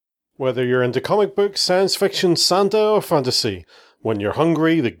Whether you're into comic books, science fiction, Santa, or fantasy, when you're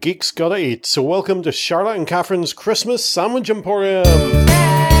hungry, the geeks gotta eat. So welcome to Charlotte and Catherine's Christmas Sandwich Emporium.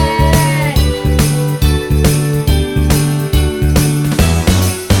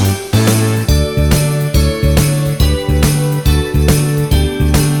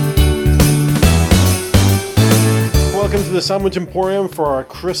 Welcome to the Sandwich Emporium for our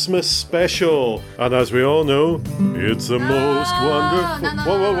Christmas special. And as we all know, it's the most wonderful...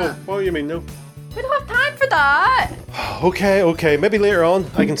 Whoa. What do you mean, no? We don't have time for that. Okay. Maybe later on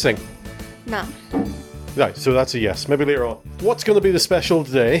I can sing. No. Right, so that's a yes. Maybe later on. What's going to be the special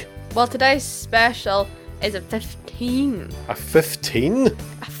today? Well, today's special is a 15. A 15?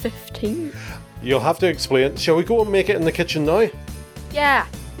 A 15? You'll have to explain. Shall we go and make it in the kitchen now? Yeah.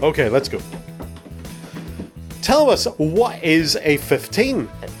 Okay, let's go. Tell us, what is a 15?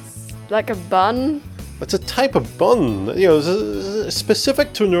 It's like a bun. It's a type of bun. You know,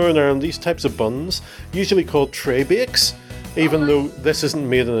 specific to Northern Ireland, these types of buns, usually called tray bakes, even though this isn't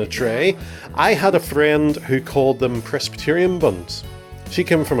made in a tray. I had a friend who called them Presbyterian buns. She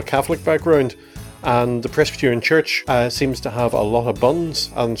came from a Catholic background, and the Presbyterian Church seems to have a lot of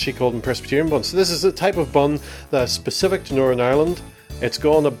buns, and she called them Presbyterian buns. So this is a type of bun that's specific to Northern Ireland. It's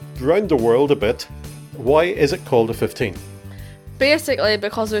gone around the world a bit. Why is it called a 15? Basically,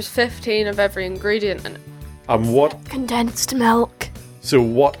 because there's 15 of every ingredient in it. And what? Condensed milk. So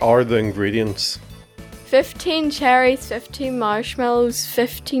what are the ingredients? 15 cherries, 15 marshmallows,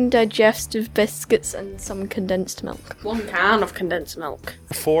 15 digestive biscuits, and some condensed milk. 1 can of condensed milk.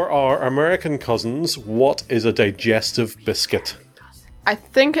 For our American cousins, what is a digestive biscuit? I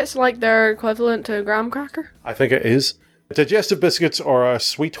think it's like their equivalent to a graham cracker. I think it is. Digestive biscuits are a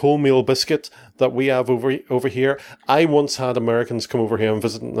sweet wholemeal biscuit that we have over here. I once had Americans come over here and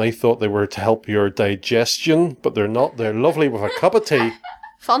visit, and I thought they were to help your digestion, but they're not. They're lovely with a cup of tea.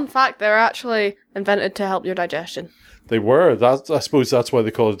 Fun fact, they were actually invented to help your digestion. They were. I suppose that's why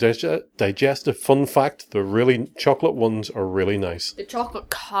they call it digestive. Fun fact, the really chocolate ones are really nice. The chocolate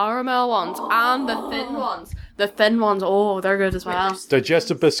caramel ones and the thin ones. The thin ones, oh, they're good as well.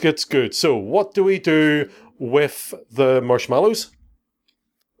 Digestive biscuits, good. So what do we do with the marshmallows?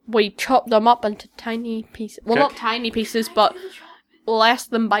 We chop them up into tiny pieces. Well, Okay. not tiny pieces, but less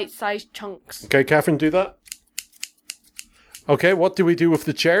than bite-sized chunks. Okay, Catherine, do that. Okay, what do we do with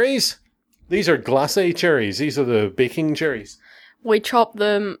the cherries? These are glacé cherries. These are the baking cherries. We chop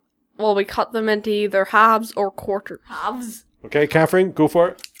them, well, we cut them into either halves or quarters. Halves? Okay, Catherine, go for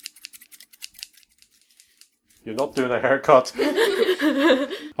it. You're not doing a haircut.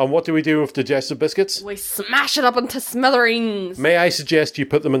 And what do we do with digestive biscuits? We smash it up into smithereens. May I suggest you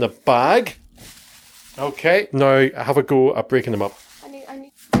put them in a bag? Okay, now have a go at breaking them up. I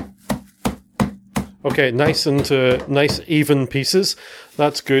need... Okay, nice even pieces.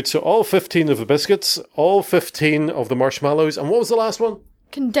 That's good. So all 15 of the biscuits, all 15 of the marshmallows, and what was the last one?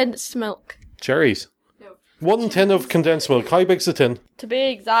 Condensed milk. Cherries. No. 1 tin of condensed milk. How big's the tin? To be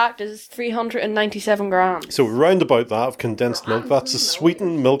exact, is 397 grams. So round about that of condensed milk. That's the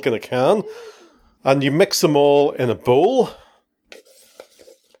sweetened milk in a can. And you mix them all in a bowl.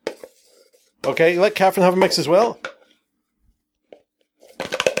 Okay, let Catherine have a mix as well.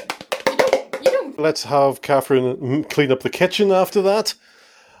 Let's have Catherine clean up the kitchen after that.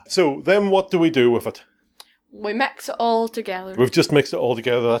 So then what do we do with it? We mix it all together. We've just mixed it all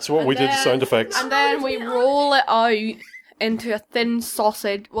together. That's what we did, the sound effects. And then we roll it out into a thin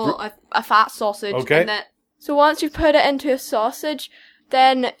sausage. Well, a fat sausage. Okay. And then, so once you put it into a sausage,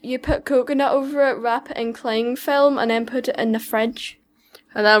 then you put coconut over it, wrap it in cling film, and then put it in the fridge.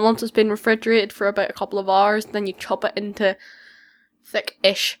 And then once it's been refrigerated for about a couple of hours, then you chop it into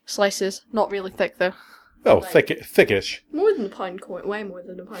thick-ish slices. Not really thick, though. Oh, thickish. More than a pound coin. Way more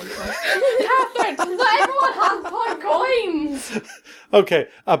than a pound coin. Catherine, not everyone has pound coins! Okay,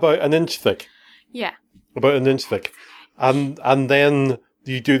 about an inch thick. Yeah. About an inch thick. And then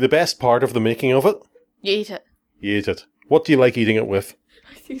you do the best part of the making of it. You eat it. You eat it. What do you like eating it with?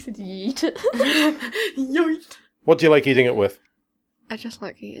 I think you said you eat it. You eat. What do you like eating it with? I just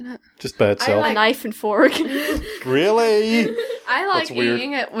like eating it. Just by itself? A knife and fork. Really? I like That's weird.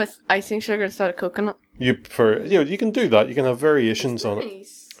 eating it with icing sugar instead of coconut. You prefer, you can do that. You can have variations on it.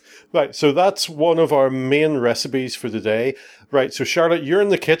 Right, so that's one of our main recipes for today. Right, so Charlotte, you're in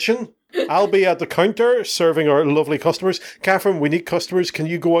the kitchen. I'll be at the counter serving our lovely customers. Catherine, we need customers. Can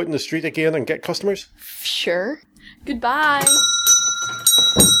you go out in the street again and get customers? Sure. Goodbye.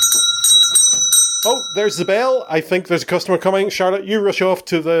 Oh, there's the bell. I think there's a customer coming. Charlotte, you rush off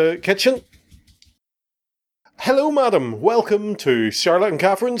to the kitchen. Hello, madam. Welcome to Charlotte and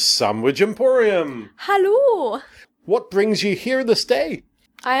Catherine's Sandwich Emporium. Hello. What brings you here this day?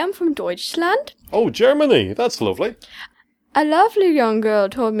 I am from Deutschland. Oh, Germany. That's lovely. A lovely young girl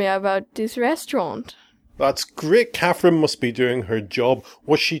told me about this restaurant. That's great. Katherine must be doing her job.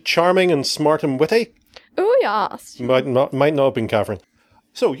 Was she charming and smart and witty? Oh, yes. Might not have been Katherine.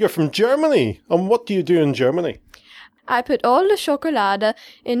 So, you're from Germany. And what do you do in Germany? I put all the chocolate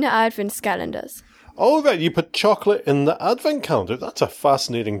in the Adventskalenders. Oh, right, you put chocolate in the advent calendar. That's a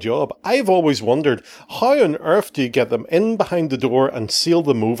fascinating job. I've always wondered, how on earth do you get them in behind the door and seal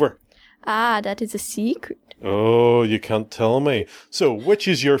them over? Ah, that is a secret. Oh, you can't tell me. So, which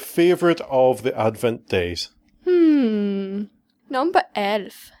is your favourite of the advent days? Number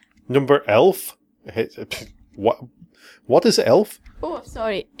 11. Number elf? What is elf? Oh,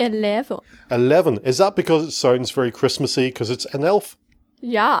 sorry, 11. 11. Is that because it sounds very Christmassy because it's an elf?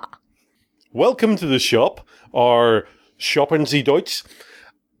 Yeah. Welcome to the shop, or Shoppen Sie Deutsch.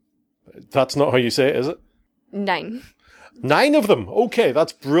 That's not how you say it, is it? 9. 9 of them. Okay,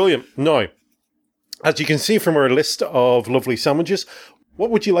 that's brilliant. Now, as you can see from our list of lovely sandwiches, what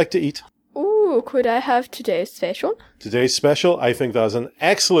would you like to eat? Ooh, could I have today's special? Today's special, I think that's an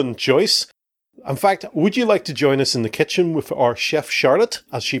excellent choice. In fact, would you like to join us in the kitchen with our chef Charlotte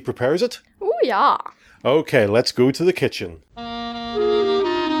as she prepares it? Ooh, yeah. Okay, let's go to the kitchen.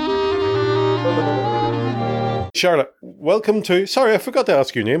 Charlotte, welcome to... Sorry, I forgot to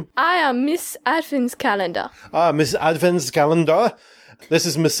ask your name. I am Miss Adventskalender. Ah, Miss Adventskalender. This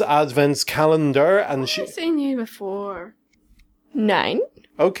is Miss Adventskalender, and I've she... seen you before. 9.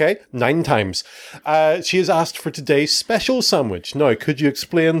 Okay, 9 times. She has asked for today's special sandwich. Now, could you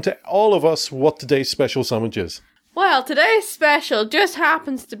explain to all of us what today's special sandwich is? Well, today's special just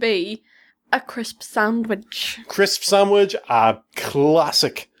happens to be a crisp sandwich. Crisp sandwich, a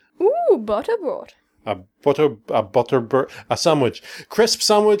classic. Ooh, butterbrot. A sandwich. Crisp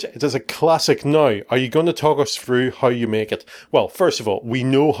sandwich, it is a classic. Now, are you going to talk us through how you make it? Well, first of all, we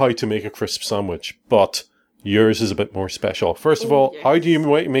know how to make a crisp sandwich, but yours is a bit more special. First of all, yes. How do you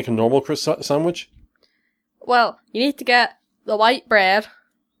make a normal crisp sandwich? Well, you need to get the white bread.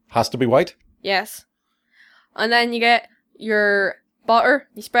 Has to be white? Yes. And then you get your butter.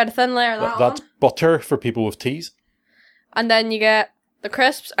 You spread a thin layer of that That's on. butter for people with teas. And then you get the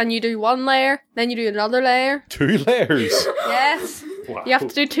crisps, and you do one layer, then you do another layer. 2 layers. Yes. Wow. You have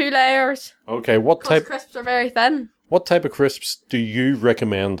to do 2 layers. Okay, what Because type crisps are very thin. of crisps do you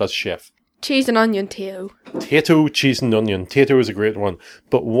recommend as chef? Cheese and onion too. Tato, cheese and onion. Tato is a great one.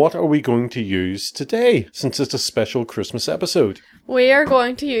 But what are we going to use today, since it's a special Christmas episode? We are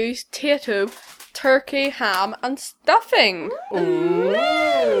going to use tato, turkey, ham, and stuffing. Ooh.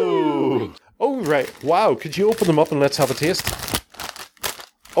 Oh, right. Wow. Could you open them up and let's have a taste?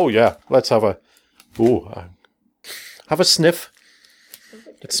 Oh, yeah. Let's have a... have a sniff.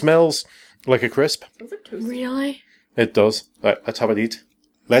 It smells like a crisp. Really? It does. Right, let's have it eat.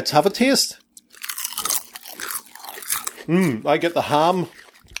 Let's have a taste. I get the ham.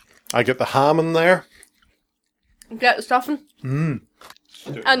 I get the ham in there. Get the stuffing. And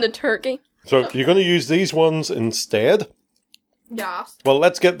the turkey. So you're going to use these ones instead? Yes. Well,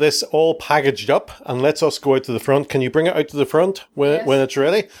 let's get this all packaged up and let's us go out to the front. Can you bring it out to the front when it's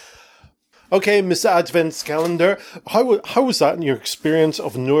ready? Okay, Miss Adventskalender, how was that in your experience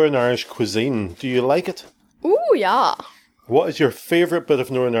of Northern Irish cuisine? Do you like it? Ooh, yeah. What is your favourite bit of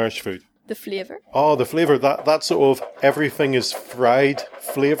Northern Irish food? The flavour. Oh, the flavour, that sort of everything is fried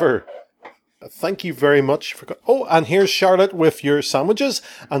flavour. Thank you very much for... Oh, and here's Charlotte with your sandwiches,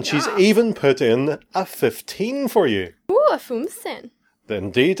 and she's even put in a 15 for you. Ooh, a funsen.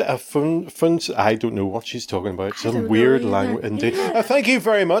 Indeed, a I don't know what she's talking about. Some don't weird know either. language. Indeed. Thank you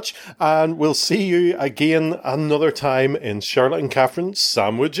very much, and we'll see you again another time in Charlotte and Katherine's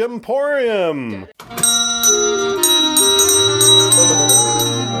Sandwich Emporium.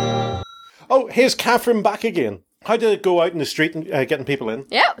 Oh, here's Katherine back again. How did it go out in the street and getting people in?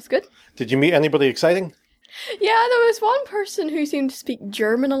 Yeah, it was good. Did you meet anybody exciting? Yeah, there was one person who seemed to speak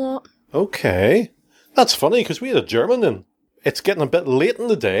German a lot. Okay. That's funny, because we had a German in. It's getting a bit late in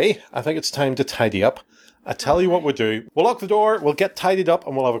the day. I think it's time to tidy up. I tell you what we'll do. We'll lock the door, we'll get tidied up,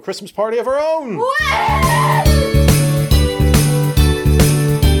 and we'll have a Christmas party of our own!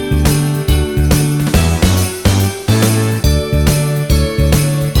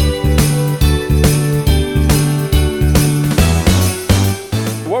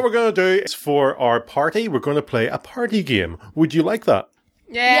 What we're going to do is, for our party, we're going to play a party game. Would you like that?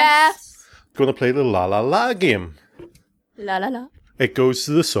 Yes. Going to play the La La La game. La la la. It goes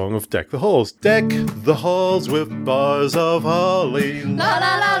to the song of Deck the Halls. Deck the halls with boughs of holly. La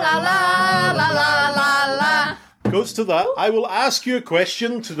la la la la la la la la. Goes to that. I will ask you a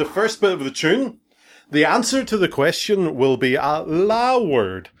question to the first bit of the tune. The answer to the question will be a la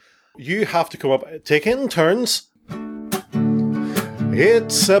word. You have to come up, take it in turns.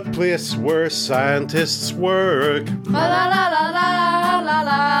 It's a place where scientists work. La la la la la la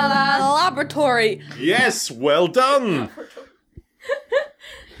la la. Laboratory. Yes, well done.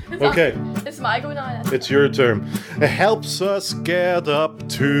 Okay. It's my go now. It's your turn. It helps us get up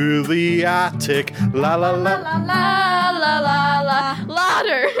to the attic. La la la La la la la la.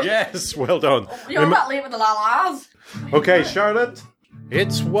 Ladder. Yes, well done. You're not leaving the la-las. Okay, Charlotte.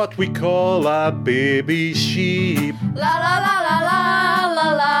 It's what we call a baby sheep. La la la la la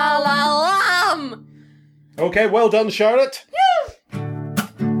la la la. Lamb. Okay, well done, Charlotte.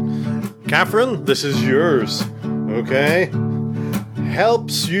 Katherine, this is yours. Okay.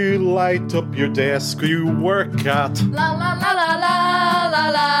 Helps you light up your desk you work at. La la la la la la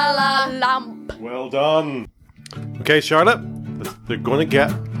la la. Lamp. Well done. Okay, Charlotte, they're going to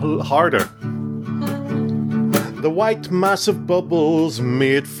get harder. The white massive bubbles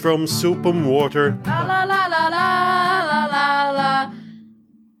made from soap and water. La la la la la la la la.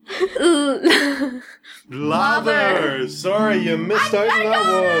 Lather! Sorry, you missed out on that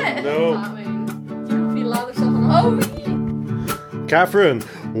one. No. Feel lather something. Oh, Katherine,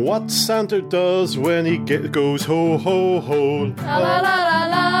 what Santa does when he goes ho ho ho? la la la la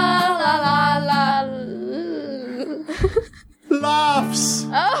la la la. Laughs!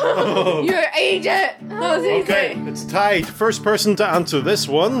 Oh, you ate it. That was easy. Okay, it's tied. First person to answer this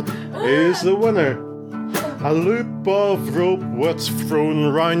one is the winner. A loop of rope what's thrown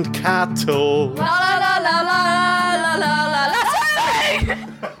round cattle. La la la la la la la la la.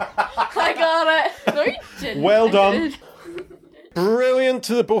 I got it. No, you didn't. Well I done. did. Brilliant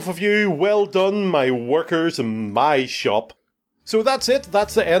to the both of you. Well done, my workers in my shop. So that's it.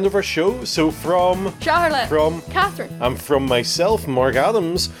 That's the end of our show. So from Charlotte. Katherine. and from myself, Mark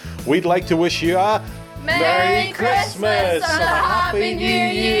Adams, we'd like to wish you a Merry Christmas and a Happy New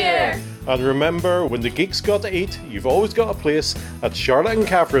Year. And remember, when the geeks got to eat, you've always got a place at Charlotte and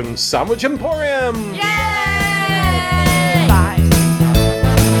Katherine's Sandwich Emporium. Yay!